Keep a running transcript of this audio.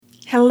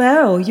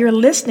Hello, you're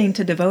listening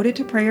to Devoted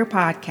to Prayer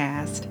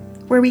podcast,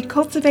 where we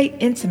cultivate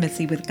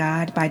intimacy with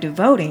God by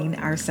devoting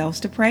ourselves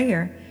to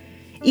prayer.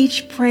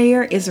 Each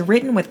prayer is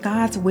written with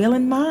God's will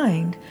in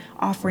mind,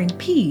 offering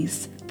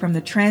peace from the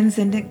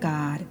transcendent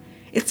God.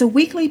 It's a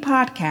weekly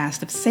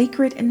podcast of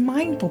sacred and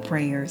mindful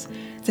prayers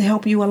to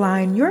help you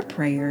align your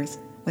prayers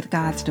with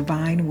God's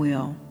divine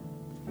will.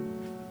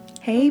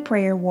 Hey,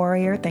 prayer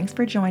warrior, thanks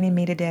for joining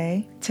me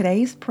today.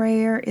 Today's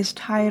prayer is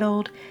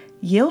titled,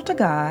 Yield to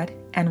God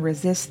and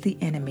Resist the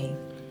Enemy.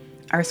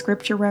 Our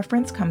scripture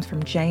reference comes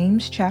from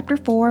James chapter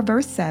 4,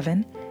 verse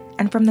 7,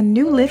 and from the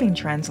New Living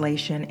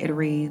Translation, it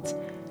reads,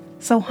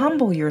 So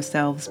humble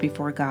yourselves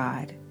before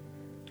God.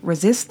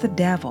 Resist the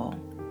devil,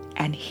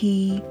 and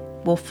he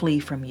will flee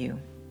from you.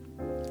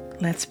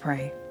 Let's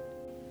pray.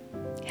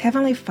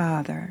 Heavenly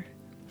Father,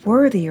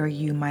 worthy are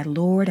you, my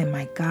Lord and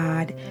my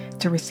God,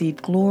 to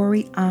receive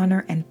glory,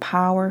 honor, and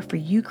power, for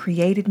you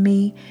created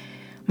me.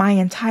 My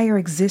entire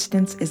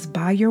existence is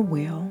by your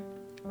will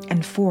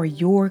and for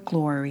your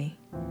glory.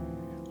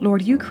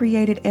 Lord, you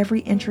created every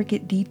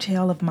intricate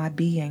detail of my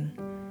being.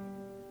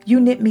 You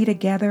knit me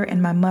together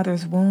in my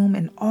mother's womb,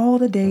 and all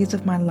the days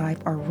of my life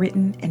are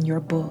written in your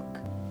book.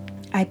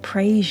 I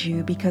praise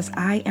you because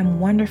I am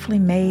wonderfully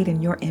made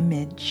in your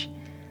image.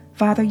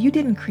 Father, you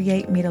didn't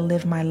create me to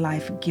live my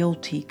life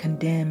guilty,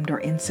 condemned, or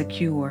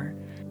insecure.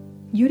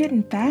 You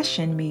didn't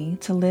fashion me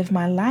to live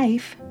my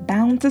life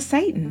bound to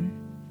Satan.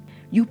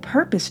 You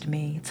purposed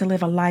me to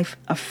live a life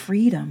of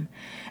freedom,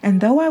 and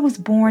though I was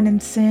born in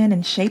sin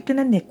and shaped in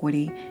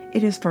iniquity,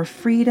 it is for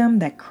freedom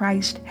that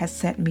Christ has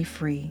set me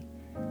free.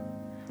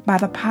 By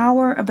the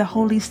power of the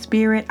Holy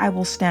Spirit, I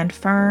will stand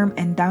firm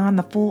and don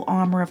the full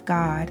armor of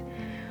God.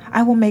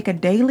 I will make a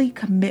daily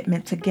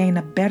commitment to gain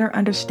a better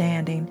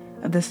understanding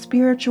of the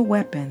spiritual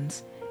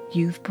weapons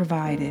you've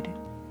provided.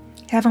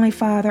 Heavenly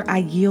Father, I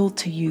yield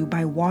to you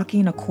by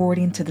walking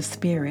according to the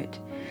Spirit.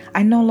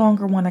 I no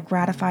longer want to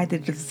gratify the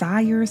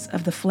desires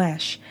of the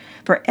flesh,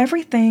 for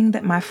everything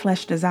that my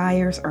flesh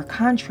desires are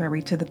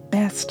contrary to the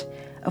best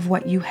of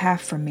what you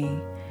have for me.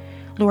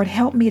 Lord,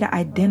 help me to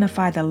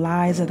identify the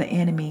lies of the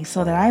enemy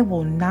so that I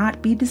will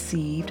not be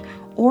deceived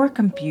or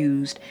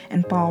confused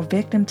and fall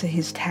victim to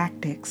his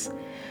tactics.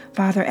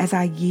 Father, as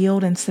I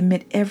yield and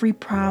submit every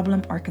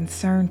problem or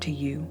concern to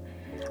you,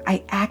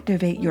 I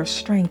activate your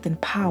strength and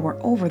power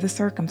over the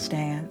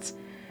circumstance.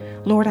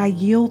 Lord, I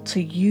yield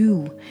to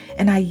you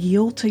and I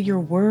yield to your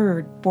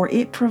word, for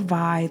it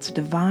provides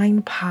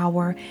divine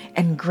power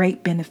and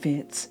great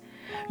benefits.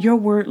 Your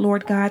word,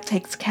 Lord God,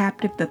 takes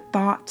captive the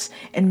thoughts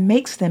and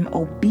makes them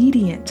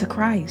obedient to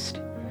Christ.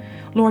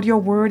 Lord, your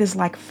word is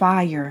like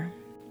fire.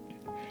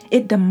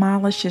 It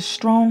demolishes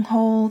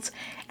strongholds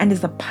and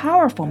is a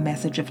powerful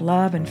message of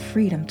love and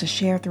freedom to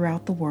share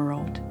throughout the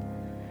world.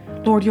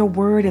 Lord, your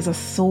word is a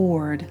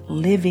sword,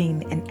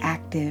 living and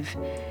active.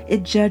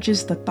 It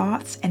judges the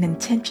thoughts and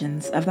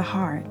intentions of the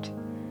heart.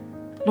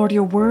 Lord,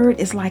 your word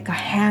is like a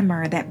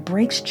hammer that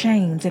breaks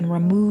chains and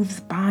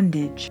removes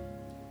bondage.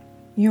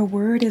 Your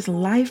word is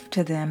life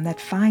to them that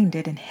find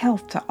it and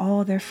health to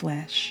all their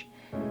flesh.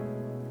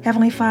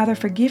 Heavenly Father,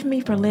 forgive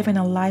me for living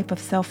a life of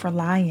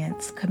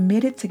self-reliance,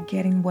 committed to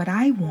getting what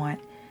I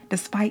want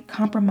despite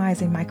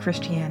compromising my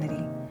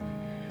Christianity.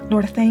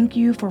 Lord, thank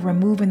you for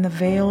removing the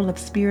veil of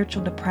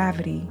spiritual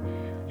depravity.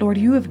 Lord,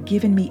 you have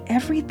given me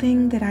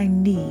everything that I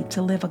need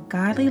to live a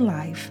godly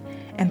life,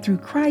 and through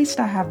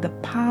Christ I have the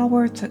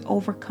power to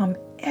overcome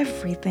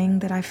everything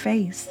that I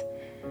face.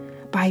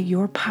 By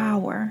your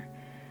power,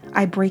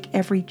 I break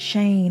every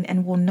chain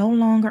and will no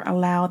longer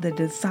allow the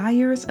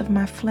desires of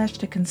my flesh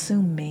to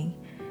consume me.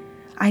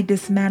 I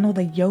dismantle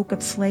the yoke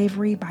of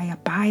slavery by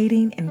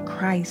abiding in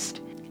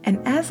Christ, and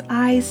as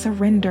I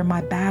surrender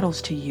my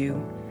battles to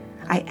you,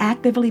 I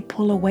actively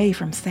pull away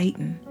from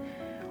Satan.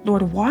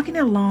 Lord, walking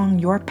along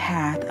your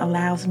path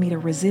allows me to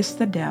resist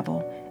the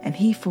devil, and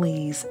he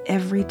flees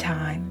every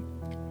time.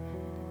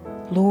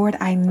 Lord,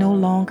 I no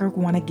longer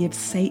want to give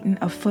Satan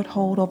a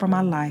foothold over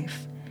my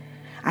life.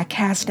 I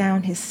cast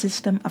down his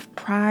system of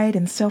pride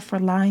and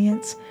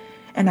self-reliance,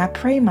 and I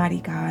pray,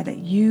 mighty God, that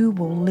you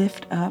will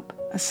lift up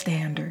a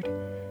standard.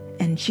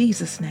 In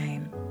Jesus'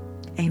 name,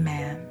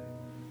 amen.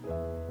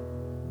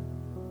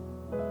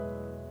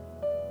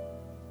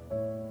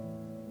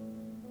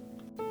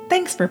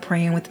 Thanks for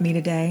praying with me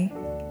today.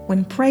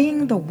 When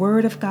praying the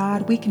Word of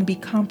God, we can be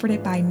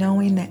comforted by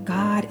knowing that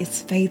God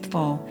is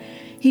faithful.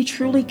 He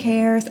truly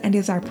cares and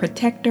is our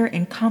protector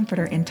and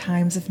comforter in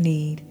times of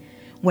need.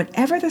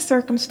 Whatever the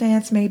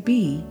circumstance may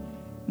be,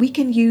 we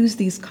can use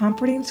these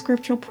comforting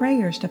scriptural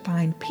prayers to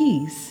find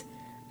peace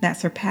that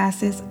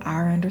surpasses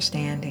our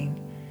understanding.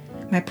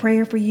 My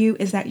prayer for you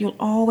is that you'll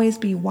always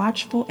be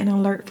watchful and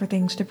alert for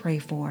things to pray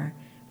for,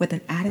 with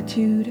an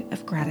attitude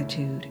of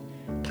gratitude.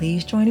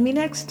 Please join me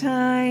next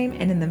time,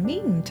 and in the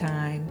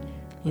meantime,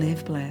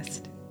 live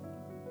blessed.